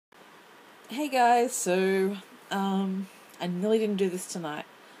Hey guys, I nearly didn't do this tonight.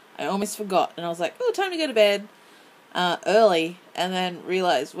 I almost forgot, and I was like, oh, time to go to bed early, and then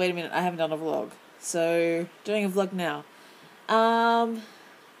realized, wait a minute, I haven't done a vlog. So, doing a vlog now. Um,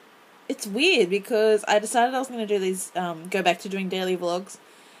 it's weird because I decided I was going to do these, go back to doing daily vlogs,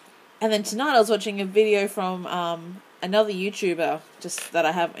 and then tonight I was watching a video from another YouTuber, just that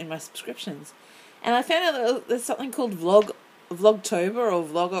I have in my subscriptions, and I found out that there's something called Vlogtober or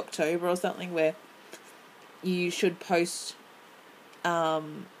Vlog October or something where you should post a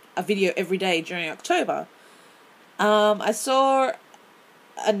video every day during October. I saw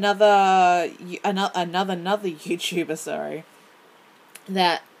another YouTuber,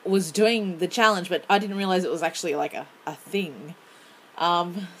 that was doing the challenge, but I didn't realize it was actually like a thing.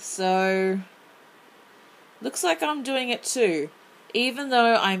 So looks like I'm doing it too, even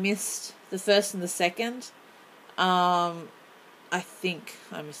though I missed the first and the second. I think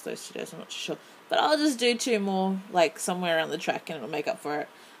I missed those 2 days, I'm not sure. But I'll just do 2 more, like, somewhere around the track, and it'll make up for it.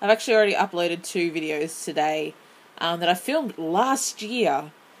 I've actually already uploaded 2 videos today that I filmed last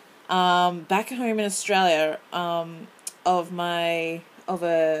year back home in Australia of a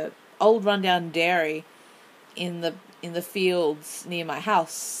old rundown dairy in the fields near my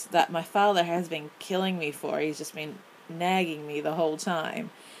house that my father has been killing me for. He's just been nagging me the whole time,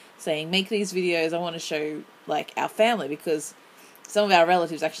 saying, make these videos, I want to show, like, our family, because some of our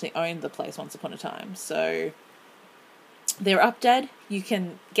relatives actually owned the place once upon a time. So they're up, Dad. You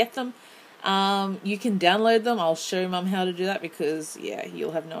can get them. You can download them. I'll show Mum how to do that because, yeah,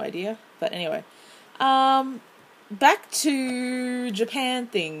 you'll have no idea. But anyway, back to Japan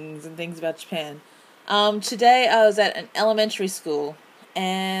things and things about Japan. Today I was at an elementary school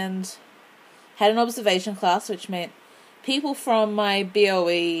and had an observation class, which meant people from my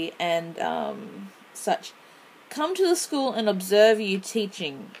BOE and such come to the school and observe you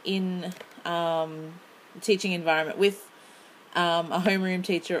teaching in teaching environment with a homeroom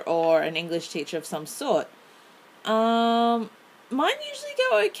teacher or an English teacher of some sort. Mine usually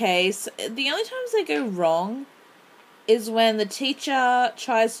go okay. So the only times they go wrong is when the teacher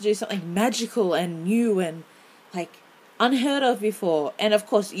tries to do something magical and new and, like, unheard of before. And, of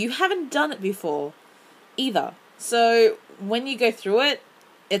course, you haven't done it before either. So when you go through it,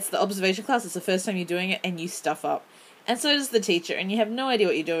 it's the observation class, it's the first time you're doing it, and you stuff up. And so does the teacher, and you have no idea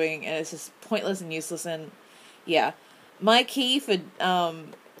what you're doing, and it's just pointless and useless, and yeah. My key for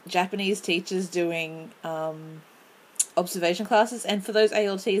Japanese teachers doing observation classes, and for those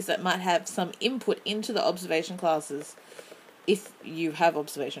ALTs that might have some input into the observation classes, if you have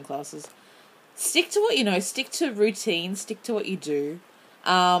observation classes, stick to what you know, stick to routine, stick to what you do.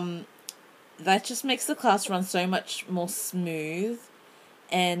 That just makes the class run so much more smooth.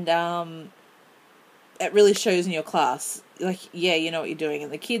 And it really shows in your class. Like, yeah, you know what you're doing. And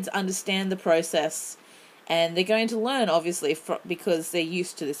the kids understand the process. And they're going to learn, obviously, because they're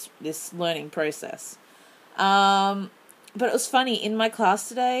used to this learning process. But it was funny. In my class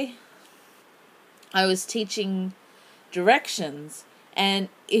today, I was teaching directions. And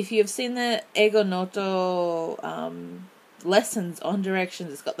if you've seen the Ego Noto lessons on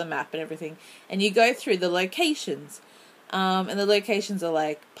directions, it's got the map and everything. And you go through the locations. And the locations are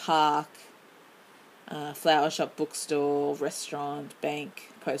like park, flower shop, bookstore, restaurant,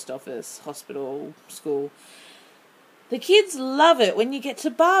 bank, post office, hospital, school. The kids love it when you get to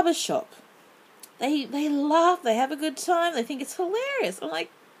barber shop. They laugh, they have a good time, they think it's hilarious. I'm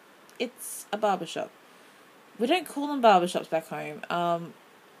like, it's a barber shop. We don't call them barber shops back home.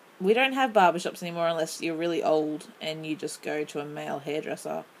 We don't have barber shops anymore unless you're really old and you just go to a male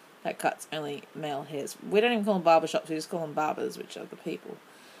hairdresser that cuts only male hairs. We don't even call them barbershops, we just call them barbers, which are the people.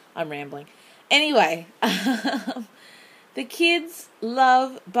 I'm rambling. Anyway, the kids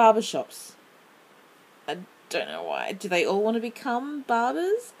love barbershops. I don't know why. Do they all want to become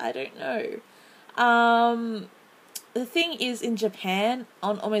barbers? I don't know. The thing is, in Japan,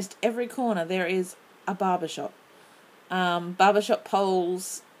 on almost every corner, there is a barbershop. Barbershop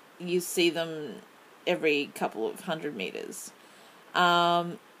poles, you see them every couple of 100 meters.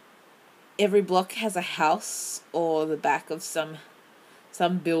 Every block has a house or the back of some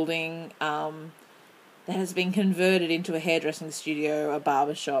building that has been converted into a hairdressing studio, a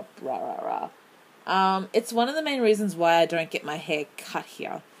barber shop, It's one of the main reasons why I don't get my hair cut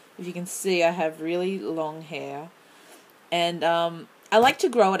here. If you can see, I have really long hair. And I like to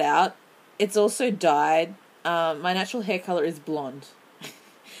grow it out. It's also dyed. My natural hair color is blonde.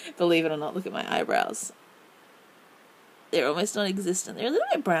 Believe it or not, look at my eyebrows. They're almost non-existent. They're a little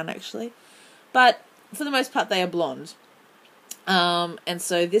bit brown, actually. But for the most part, they are blonde. And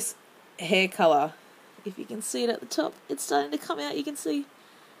so this hair color, if you can see it at the top, it's starting to come out. You can see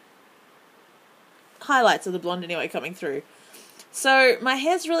highlights of the blonde anyway coming through. So my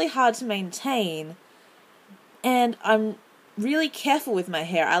hair's really hard to maintain, and I'm really careful with my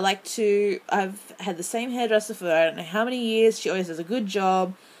hair. I've had the same hairdresser for I don't know how many years. She always does a good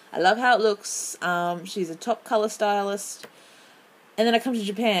job. I love how it looks. She's a top color stylist. And then I come to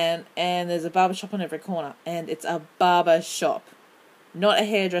Japan, and there's a barber shop on every corner, and it's a barber shop. Not a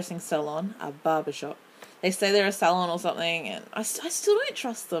hairdressing salon, a barber shop. They say they're a salon or something, and I still don't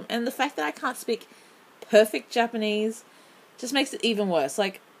trust them. And the fact that I can't speak perfect Japanese just makes it even worse.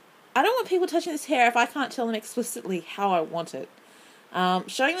 Like, I don't want people touching this hair if I can't tell them explicitly how I want it.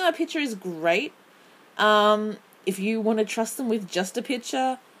 Showing them a picture is great. If you want to trust them with just a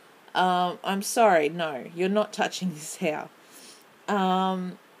picture, I'm sorry, no, you're not touching this hair.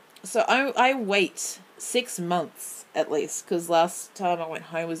 So I wait 6 months at least, because last time I went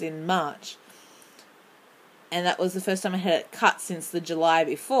home was in March. And that was the first time I had it cut since the July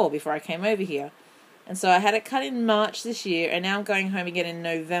before I came over here. And so I had it cut in March this year, and now I'm going home again in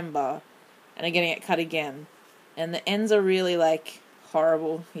November, and I'm getting it cut again. And the ends are really, like,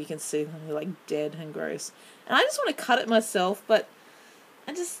 horrible. You can see them, they're, like, dead and gross. And I just want to cut it myself, but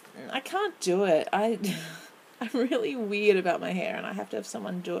I can't do it. I'm really weird about my hair, and I have to have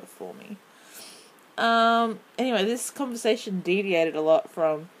someone do it for me. Anyway, this conversation deviated a lot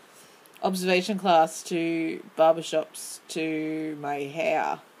from observation class to barbershops to my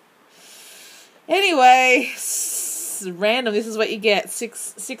hair. Anyway, random. This is what you get.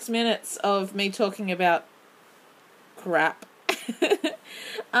 Six minutes of me talking about crap.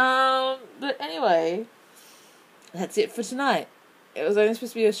 But anyway, that's it for tonight. It was only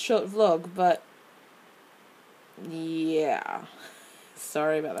supposed to be a short vlog, but yeah.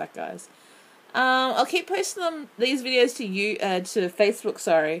 Sorry about that, guys. I'll keep posting these videos to Facebook,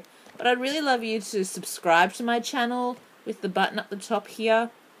 sorry. But I'd really love you to subscribe to my channel with the button up the top here,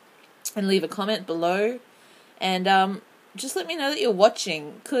 and leave a comment below, and just let me know that you're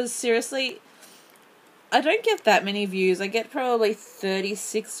watching, because seriously, I don't get that many views. I get probably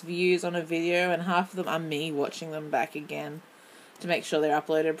 36 views on a video, and half of them are me watching them back again to make sure they're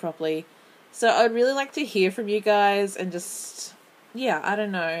uploaded properly. So I'd really like to hear from you guys, and just, yeah, I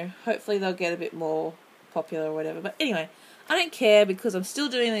don't know, hopefully they'll get a bit more popular or whatever. But anyway, I don't care, because I'm still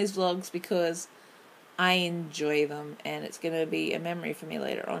doing these vlogs because I enjoy them, and it's going to be a memory for me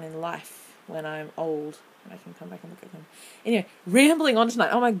later on in life when I'm old and I can come back and look at them. Anyway, rambling on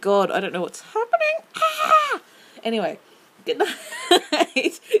tonight. Oh my god, I don't know what's happening. Anyway, good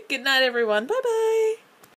night. Good night, everyone. Bye-bye.